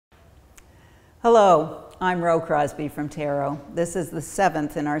Hello, I'm Ro Crosby from Tero. This is the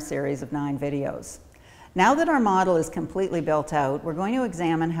 7th in our series of 9 videos. Now that our model is completely built out, we're going to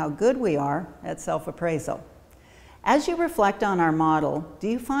examine how good we are at self-appraisal. As you reflect on our model, do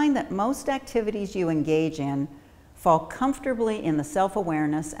you find that most activities you engage in fall comfortably in the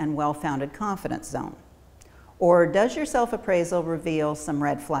self-awareness and well-founded confidence zone? Or does your self-appraisal reveal some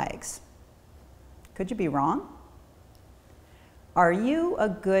red flags? Could you be wrong? Are you a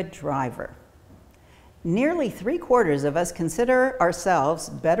good driver? Nearly 3/4 of us consider ourselves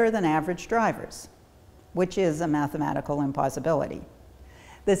better than average drivers, which is a mathematical impossibility.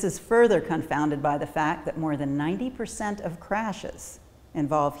 This is further confounded by the fact that more than 90% of crashes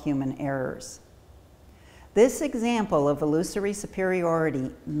involve human errors. This example of illusory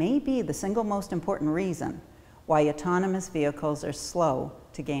superiority may be the single most important reason why autonomous vehicles are slow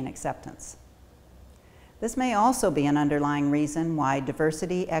to gain acceptance. This may also be an underlying reason why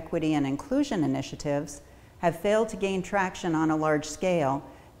diversity, equity, and inclusion initiatives have failed to gain traction on a large scale,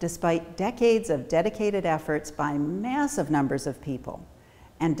 despite decades of dedicated efforts by massive numbers of people,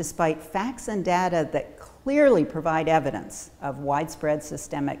 and despite facts and data that clearly provide evidence of widespread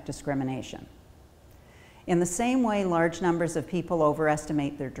systemic discrimination. In the same way large numbers of people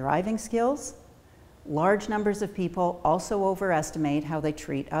overestimate their driving skills, large numbers of people also overestimate how they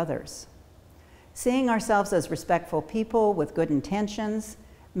treat others. Seeing ourselves as respectful people with good intentions,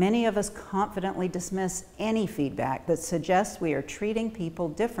 many of us confidently dismiss any feedback that suggests we are treating people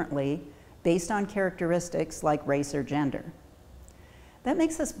differently based on characteristics like race or gender. That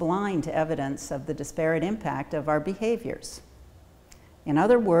makes us blind to evidence of the disparate impact of our behaviors. In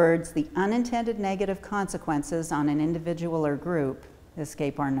other words, the unintended negative consequences on an individual or group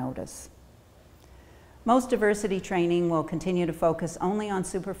escape our notice. Most diversity training will continue to focus only on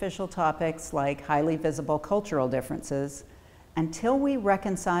superficial topics like highly visible cultural differences until we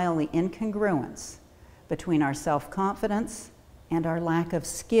reconcile the incongruence between our self-confidence and our lack of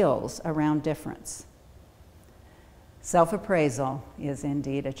skills around difference. Self-appraisal is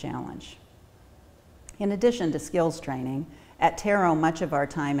indeed a challenge. In addition to skills training, at Tero, much of our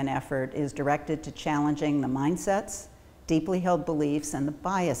time and effort is directed to challenging the mindsets, deeply held beliefs, and the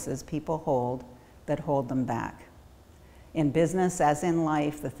biases people hold that hold them back. In business, as in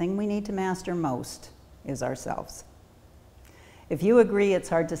life, the thing we need to master most is ourselves. If you agree it's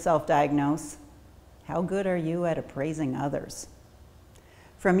hard to self-diagnose, how good are you at appraising others?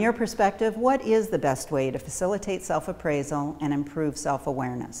 From your perspective, what is the best way to facilitate self-appraisal and improve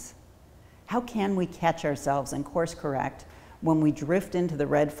self-awareness? How can we catch ourselves and course correct when we drift into the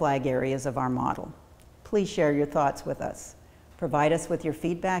red flag areas of our model? Please share your thoughts with us. Provide us with your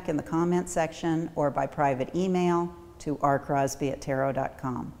feedback in the comments section or by private email to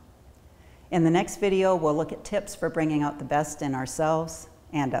rcrosby@tero.com. In the next video, we'll look at tips for bringing out the best in ourselves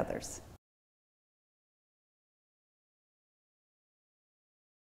and others.